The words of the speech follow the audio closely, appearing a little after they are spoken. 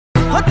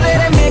हो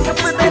तेरे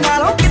मेकअप दे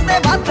नालों किते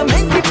वध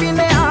महंगी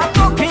पीने आ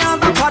धोखियां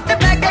दा फट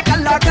पै के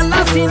कल्ला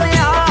कल्ला सीने